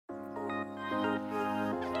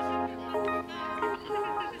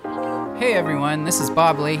Hey everyone, this is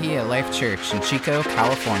Bob Leahy at Life Church in Chico,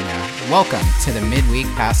 California. Welcome to the Midweek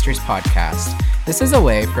Pastors Podcast. This is a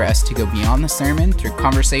way for us to go beyond the sermon through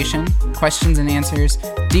conversation, questions and answers,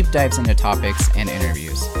 deep dives into topics, and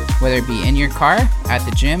interviews. Whether it be in your car, at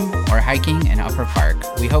the gym, or hiking in Upper Park,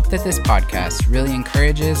 we hope that this podcast really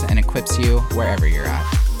encourages and equips you wherever you're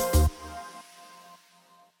at.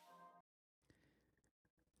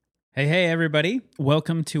 Hey, everybody.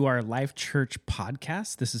 Welcome to our Life Church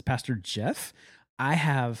podcast. This is Pastor Jeff. I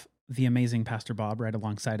have the amazing Pastor Bob right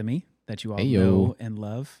alongside of me that you all know and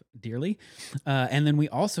love dearly. And then we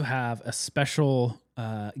also have a special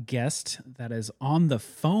guest that is on the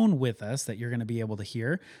phone with us that you're going to be able to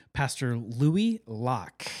hear, Pastor Louie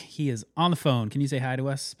Locke. He is on the phone. Can you say hi to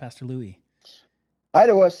us, Pastor Louie? Hi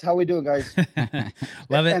to us. How we doing, guys?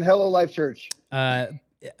 Love it. And hello, Life Church.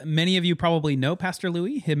 Many of you probably know Pastor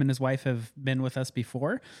Louie. Him and his wife have been with us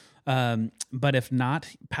before. But if not,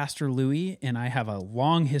 Pastor Louie and I have a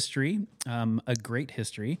long history, a great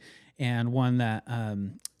history, and one that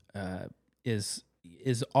is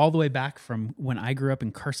all the way back from when I grew up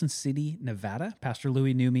in Carson City, Nevada. Pastor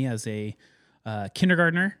Louie knew me as a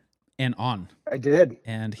kindergartner and on. I did.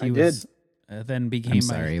 And he was then became I'm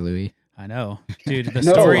sorry, Louie. I know, dude. The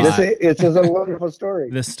No, stories. it's a wonderful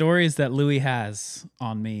story. The stories that Louie has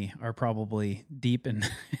on me are probably deep and.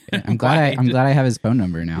 I'm glad I have his phone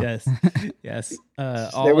number now. Yes.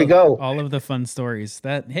 There we go. All of the fun stories.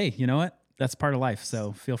 That hey, you know what? That's part of life.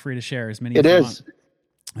 So feel free to share as many. It as is. You want.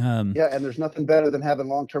 Yeah, and there's nothing better than having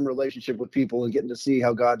long-term relationship with people and getting to see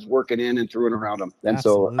how God's working in and through and around them. And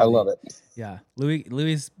Absolutely. So I love it. Yeah,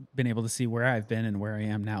 Louie's been able to see where I've been and where I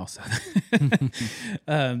am now. So,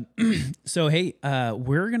 so hey,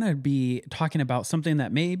 we're gonna be talking about something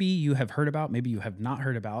that maybe you have heard about, maybe you have not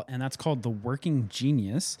heard about, and that's called the Working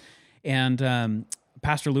Genius. And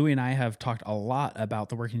Pastor Louie and I have talked a lot about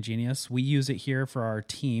the Working Genius. We use it here for our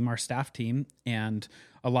team, our staff team, and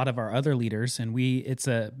a lot of our other leaders. And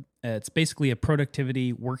it's basically a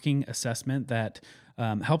productivity working assessment that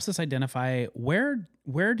helps us identify where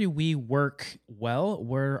do we work well,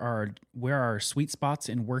 where are our sweet spots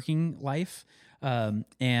in working life,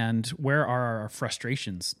 and where are our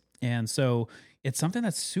frustrations. And so it's something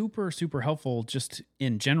that's super, super helpful just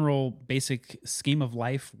in general, basic scheme of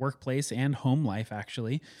life, workplace, and home life,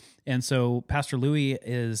 actually. And so Pastor Louie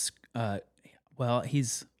is,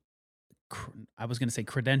 he's, I was going to say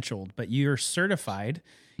credentialed, but you're certified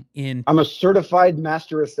in... I'm a certified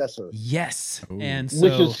master assessor. Yes. Ooh. And so...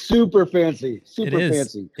 Which is super fancy.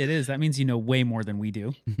 Fancy. It is. That means you know way more than we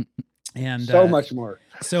do. And so much more.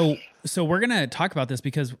 So we're going to talk about this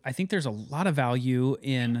because I think there's a lot of value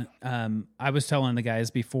in, I was telling the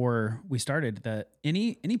guys before we started that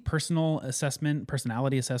any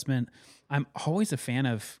personality assessment, I'm always a fan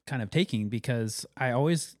of kind of taking, because I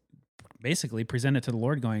always basically present it to the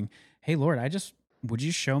Lord going, hey Lord, would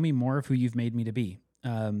you show me more of who you've made me to be?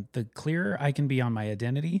 The clearer I can be on my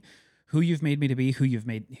identity, who you've made me to be, who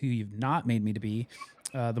you've not made me to be,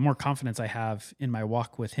 the more confidence I have in my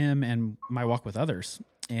walk with him and my walk with others.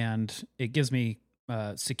 And it gives me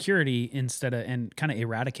security and kind of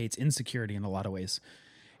eradicates insecurity in a lot of ways.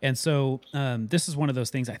 And so this is one of those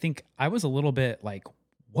things. I think I was a little bit like,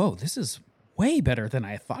 whoa, this is way better than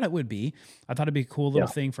I thought it would be. I thought it'd be a cool little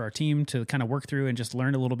thing for our team to kind of work through and just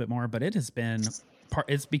learn a little bit more, but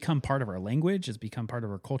it's become part of our language. It's become part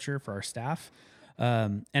of our culture for our staff.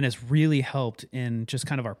 And it's really helped in just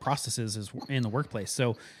kind of our processes in the workplace.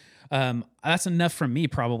 So that's enough from me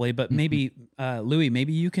probably, but maybe, Louie,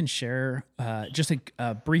 maybe you can share just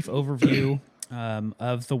a brief overview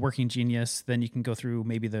of the Working Genius. Then you can go through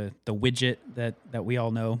maybe the widget that we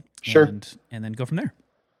all know. Sure. And then go from there.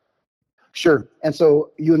 Sure. And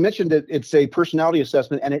so you had mentioned that it's a personality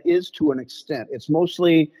assessment, and it is to an extent. It's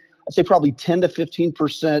mostly, I'd say probably 10 to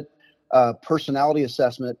 15% personality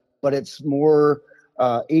assessment, but it's more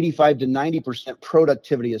 85 to 90%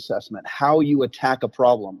 productivity assessment, how you attack a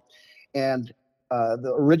problem. And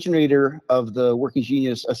the originator of the Working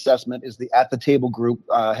Genius assessment is the At the Table group,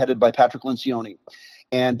 headed by Patrick Lencioni,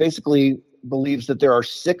 and basically believes that there are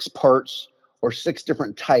 6 parts or 6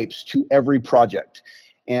 different types to every project.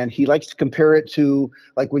 And he likes to compare it to,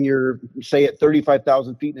 like, when you're, say, at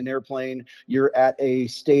 35,000 feet in an airplane, you're at a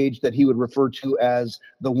stage that he would refer to as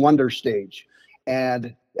the wonder stage.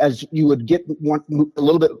 And as you would get a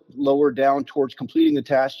little bit lower down towards completing the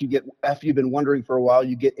task, you get, after you've been wondering for a while,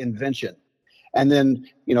 you get invention. And then,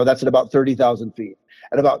 that's at about 30,000 feet.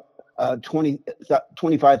 At about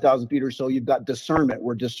 25,000 feet or so, you've got discernment,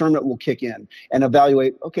 where discernment will kick in and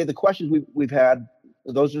evaluate, okay, the questions we've had,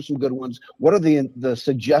 Those are some good ones. What are the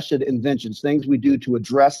suggested inventions, things we do to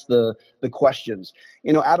address the questions?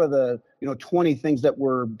 Out of the 20 things that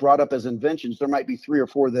were brought up as inventions, there might be 3 or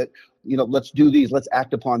 4 that, let's do these, let's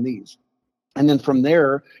act upon these. And then from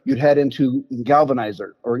there, you'd head into the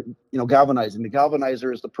galvanizer, or galvanizing. The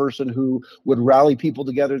galvanizer is the person who would rally people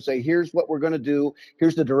together and say, here's what we're going to do,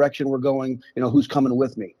 here's the direction we're going, who's coming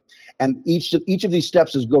with me. And each of these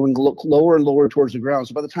steps is going lower and lower towards the ground.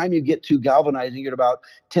 So by the time you get to galvanizing, you're at about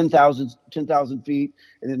 10,000 feet.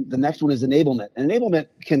 And then the next one is enablement. And enablement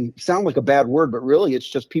can sound like a bad word, but really it's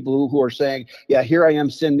just people who are saying, yeah, here I am,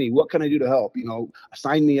 send me. What can I do to help?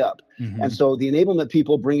 Sign me up. Mm-hmm. And so the enablement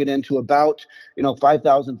people bring it into about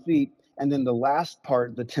 5,000 feet. And then the last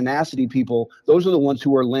part, the tenacity people, those are the ones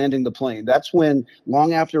who are landing the plane. That's when,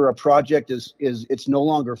 long after a project is it's no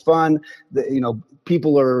longer fun,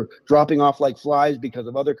 people are dropping off like flies because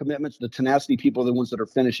of other commitments. The tenacity people are the ones that are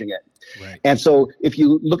finishing it. Right. And so if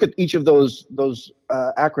you look at each of those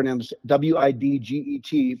acronyms,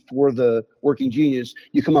 WIDGET for the working genius,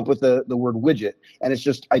 you come up with the word widget. And it's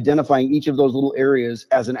just identifying each of those little areas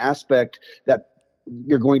as an aspect that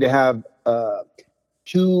you're going to have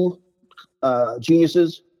 2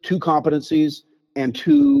 geniuses, 2 competencies, and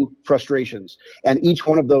 2 frustrations. And each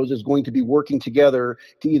one of those is going to be working together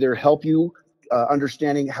to either help you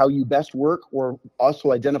understanding how you best work, or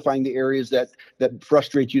also identifying the areas that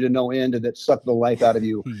frustrate you to no end and that suck the life out of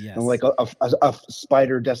you. Yes. And like a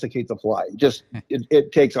spider desiccates a fly. Just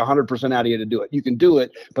it takes 100% out of you to do it. You can do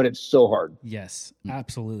it, but it's so hard. Yes,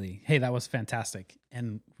 absolutely. Hey, that was fantastic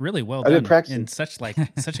and really well done in such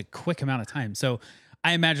a quick amount of time. So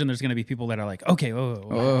I imagine there's going to be people that are like, okay,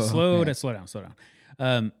 slow down.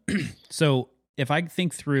 So if I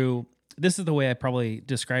think through, this is the way I probably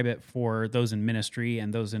describe it for those in ministry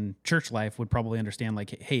and those in church life would probably understand,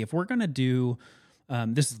 like, hey, if we're going to do,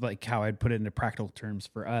 this is like how I'd put it into practical terms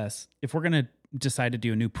for us. If we're going to decide to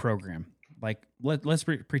do a new program, like let's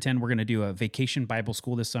pretend we're going to do a vacation Bible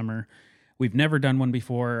school this summer. We've never done one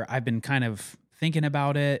before. I've been kind of thinking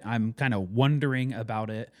about it. I'm kind of wondering about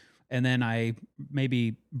it. And then I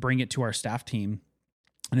maybe bring it to our staff team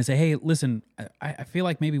and I say, hey, listen, I feel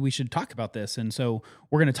like maybe we should talk about this. And so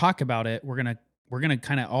we're going to talk about it. We're going to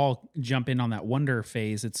kind of all jump in on that wonder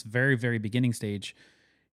phase. It's very, very beginning stage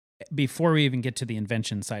before we even get to the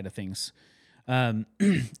invention side of things. And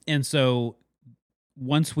so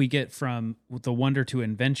once we get from the wonder to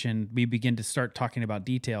invention, we begin to start talking about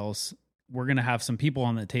details. We're going to have some people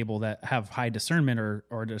on the table that have high discernment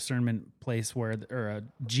or discernment place or a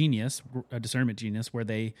discernment genius, where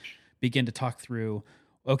they begin to talk through,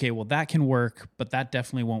 okay, well that can work, but that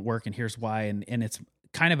definitely won't work. And here's why. And it's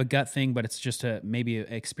kind of a gut thing, but it's just maybe an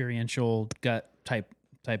experiential gut type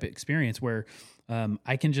experience where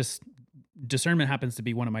I can just, discernment happens to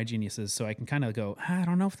be one of my geniuses. So I can kind of go, I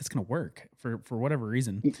don't know if that's going to work for whatever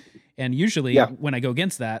reason. And usually when I go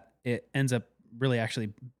against that, it ends up really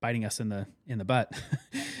actually biting us in the butt.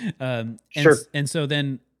 Sure. And so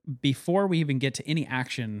then before we even get to any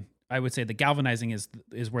action, I would say the galvanizing is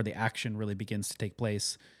where the action really begins to take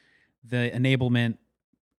place. The enablement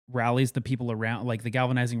rallies the people around, like the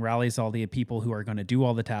galvanizing rallies all the people who are going to do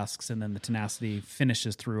all the tasks. And then the tenacity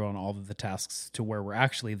finishes through on all of the tasks to where we're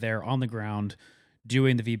actually there on the ground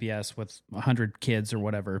doing the VBS with 100 kids or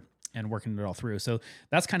whatever and working it all through. So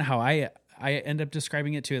that's kind of how I end up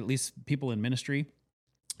describing it to at least people in ministry.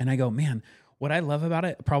 And I go, man, what I love about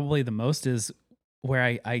it probably the most is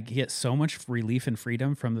where I get so much relief and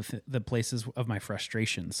freedom from the places of my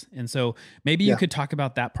frustrations. And so maybe you could talk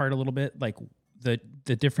about that part a little bit, like the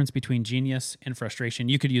difference between genius and frustration.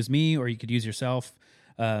 You could use me or you could use yourself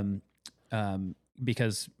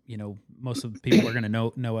because, most of the people are going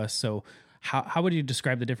to know us. So how would you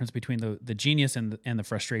describe the difference between the genius and the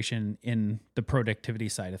frustration in the productivity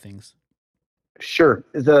side of things? Sure.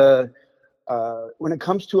 When it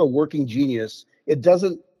comes to a working genius, it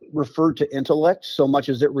doesn't refer to intellect so much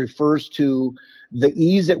as it refers to the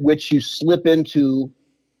ease at which you slip into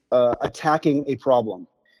attacking a problem.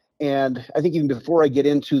 And I think even before I get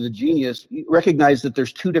into the genius, you recognize that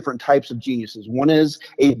there's 2 different types of geniuses. One is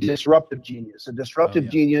a disruptive genius. A disruptive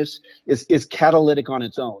genius is catalytic on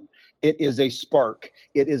its own. It is a spark.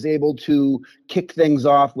 It is able to kick things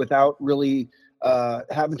off without really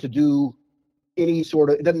having to do any sort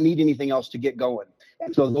of, it doesn't need anything else to get going.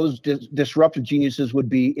 And so those disruptive geniuses would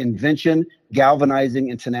be invention, galvanizing,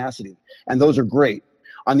 and tenacity. And those are great.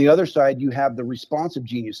 On the other side, you have the responsive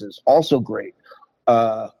geniuses, also great.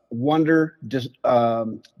 Wonder,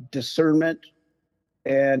 discernment,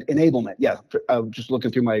 and enablement. Yeah, I'm just looking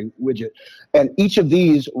through my widget. And each of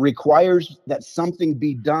these requires that something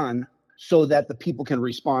be done so that the people can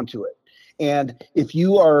respond to it. And if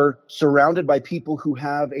you are surrounded by people who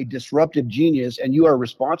have a disruptive genius and you are a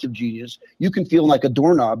responsive genius, you can feel like a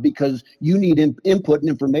doorknob because you need input and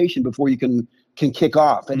information before you can kick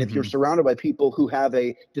off. And if you're surrounded by people who have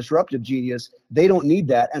a disruptive genius, they don't need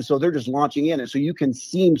that. And so they're just launching in. And so you can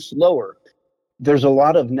seem slower. There's a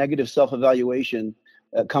lot of negative self-evaluation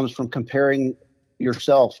that comes from comparing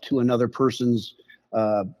yourself to another person's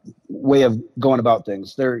way of going about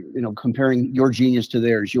things. They're, comparing your genius to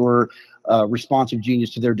theirs, your responsive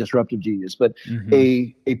genius to their disruptive genius. But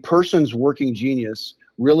a person's working genius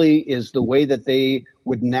really is the way that they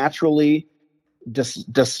would naturally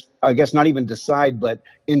I guess not even decide, but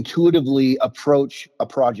intuitively approach a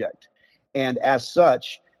project. And as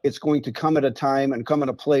such, it's going to come at a time and come at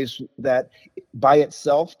a place that by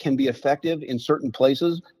itself can be effective in certain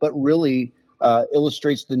places, but really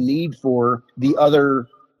illustrates the need for the other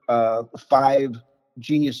 5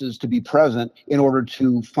 geniuses to be present in order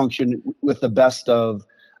to function with the best of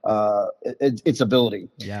its ability.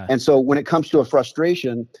 Yeah. And so when it comes to a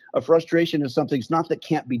frustration is something, it's not that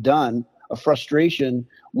can't be done. A frustration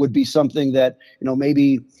would be something that,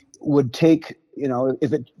 maybe would take,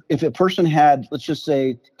 if a person had, let's just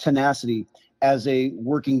say, tenacity as a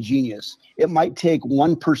working genius, it might take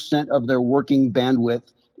 1% of their working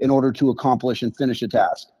bandwidth in order to accomplish and finish a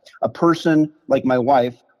task. A person like my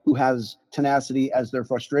wife, who has tenacity as their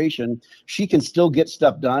frustration, she can still get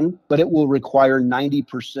stuff done, but it will require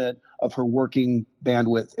 90% of her working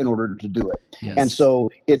bandwidth in order to do it. Yes. And so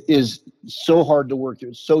it is so hard to work through.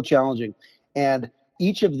 It's so challenging. And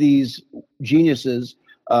each of these geniuses,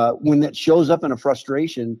 when it shows up in a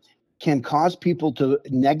frustration, can cause people to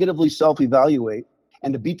negatively self-evaluate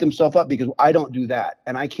and to beat themselves up because I don't do that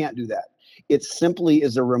and I can't do that. It simply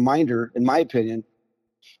is a reminder, in my opinion,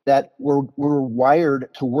 that we're wired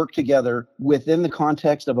to work together within the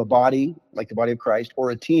context of a body, like the body of Christ,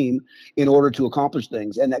 or a team in order to accomplish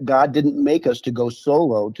things, and that God didn't make us to go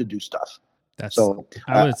solo to do stuff. I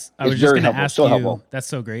was just going to ask you. Helpful. That's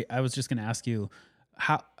so great. I was just going to ask you,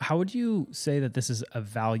 how would you say that this is a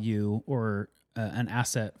value or an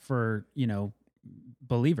asset for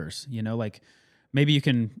believers? Like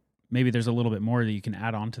maybe there's a little bit more that you can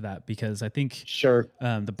add on to that, because I think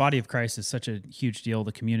the body of Christ is such a huge deal,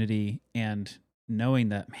 the community, and knowing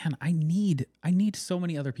that, man, I need so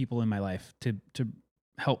many other people in my life to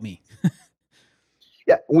help me.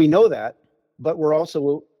 Yeah, we know that, but we're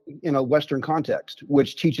also in a Western context,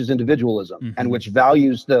 which teaches individualism and which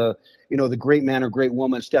values the great man or great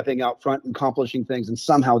woman stepping out front and accomplishing things, and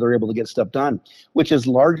somehow they're able to get stuff done, which is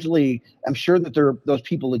largely, I'm sure that those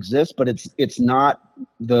people exist, but it's not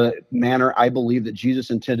the manner I believe that Jesus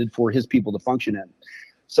intended for his people to function in.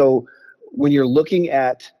 So when you're looking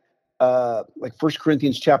at like 1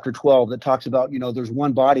 Corinthians chapter 12, that talks about, there's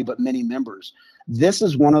one body, but many members. This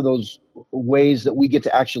is one of those ways that we get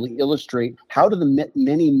to actually illustrate how do the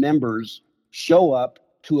many members show up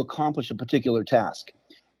to accomplish a particular task.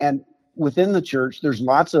 And within the church, there's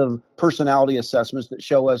lots of personality assessments that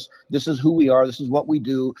show us this is who we are, this is what we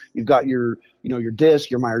do. You've got your DISC,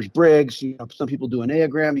 your Myers-Briggs, some people do an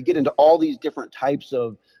Enneagram. You get into all these different types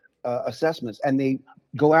of assessments, and they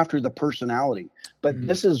go after the personality. But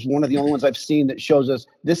this is one of the only ones I've seen that shows us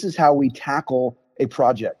this is how we tackle a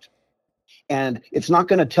project. And it's not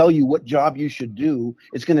going to tell you what job you should do.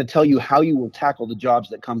 It's going to tell you how you will tackle the jobs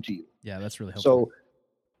that come to you. Yeah, that's really helpful. So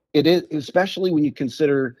it is, especially when you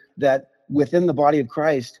consider that within the body of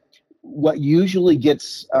Christ, what usually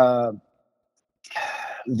gets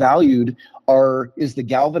valued is the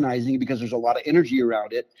galvanizing, because there's a lot of energy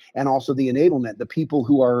around it, and also the enablement, the people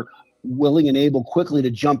who are willing and able quickly to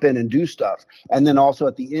jump in and do stuff. And then also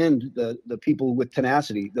at the end, the people with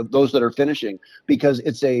tenacity, those that are finishing, because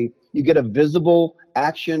you get a visible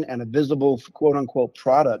action and a visible quote unquote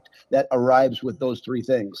product that arrives with those 3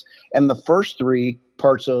 things. And the first 3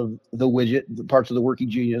 parts of the widget, the parts of the working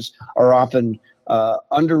genius, are often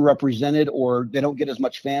underrepresented, or they don't get as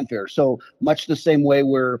much fanfare. So much the same way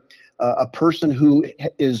where a person who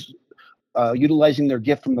is utilizing their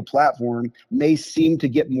gift from the platform may seem to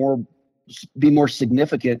be more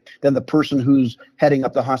significant than the person who's heading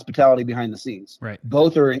up the hospitality behind the scenes. Right.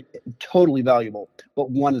 Both are totally valuable, but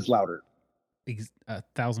one is louder.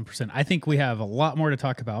 1,000%. I think we have a lot more to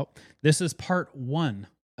talk about. This is part 1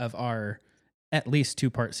 of our at least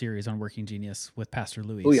 2-part series on Working Genius with Pastor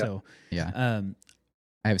Louie. Oh, yeah. So, yeah.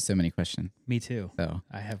 I have so many questions. Me too. So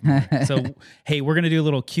I have more. So, hey, we're going to do a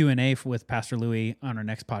little Q&A with Pastor Louie on our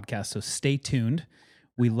next podcast. So stay tuned.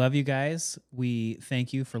 We love you guys. We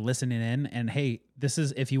thank you for listening in. And hey,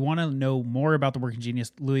 if you want to know more about the Working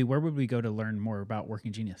Genius, Louie, where would we go to learn more about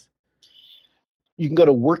Working Genius? You can go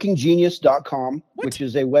to workinggenius.com, which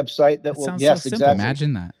is a website that will, sounds yes, so simple. exactly.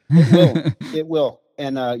 Imagine that. It will.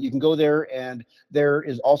 And you can go there, and there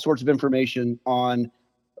is all sorts of information on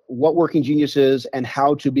what Working Genius is and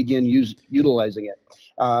how to begin utilizing it.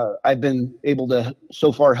 I've been able to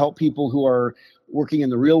so far help people who are working in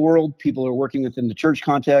the real world, people who are working within the church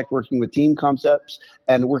context, working with team concepts,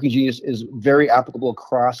 and Working Genius is very applicable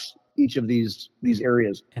across each of these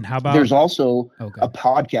areas. And how about there's also a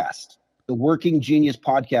podcast, the Working Genius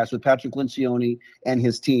podcast with Patrick Lencioni and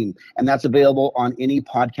his team. And that's available on any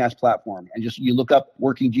podcast platform. And just you look up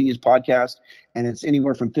Working Genius podcast, and it's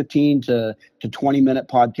anywhere from 15 to 20-minute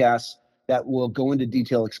podcasts that will go into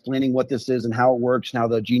detail explaining what this is and how it works and how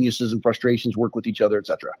the geniuses and frustrations work with each other,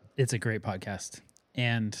 etc. It's a great podcast.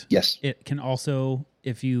 And yes, it can also,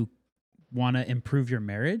 if you want to improve your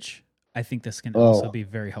marriage, I think this can also be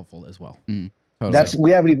very helpful as well. Totally.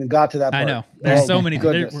 We haven't even got to that part. I know. There's so many.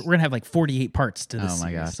 We're going to have like 48 parts to this. Oh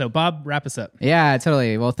my gosh. So Bob, wrap us up. Yeah,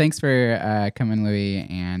 totally. Well, thanks for coming, Louie,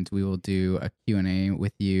 and we will do a Q&A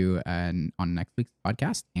with you on next week's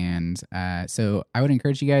podcast. And so I would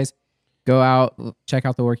encourage you guys, go out, check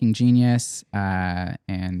out the Working Genius,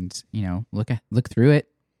 and look through it,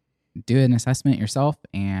 do an assessment yourself,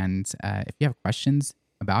 and if you have questions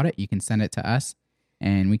about it, you can send it to us.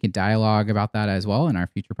 And we could dialogue about that as well in our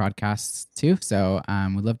future podcasts too. So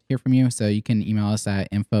we'd love to hear from you. So you can email us at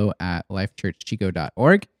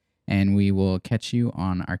info@lifechurchchico.org, and we will catch you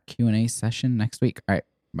on our Q&A session next week. All right,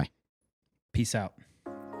 bye. Peace out.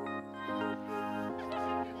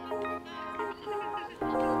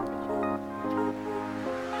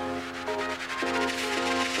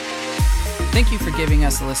 Thank you for giving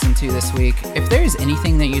us a listen to this week. If there is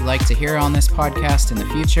anything that you'd like to hear on this podcast in the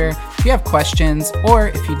future, if you have questions, or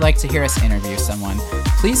if you'd like to hear us interview someone,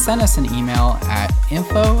 please send us an email at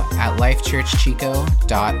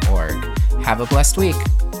info@lifechurchchico.org. Have a blessed week.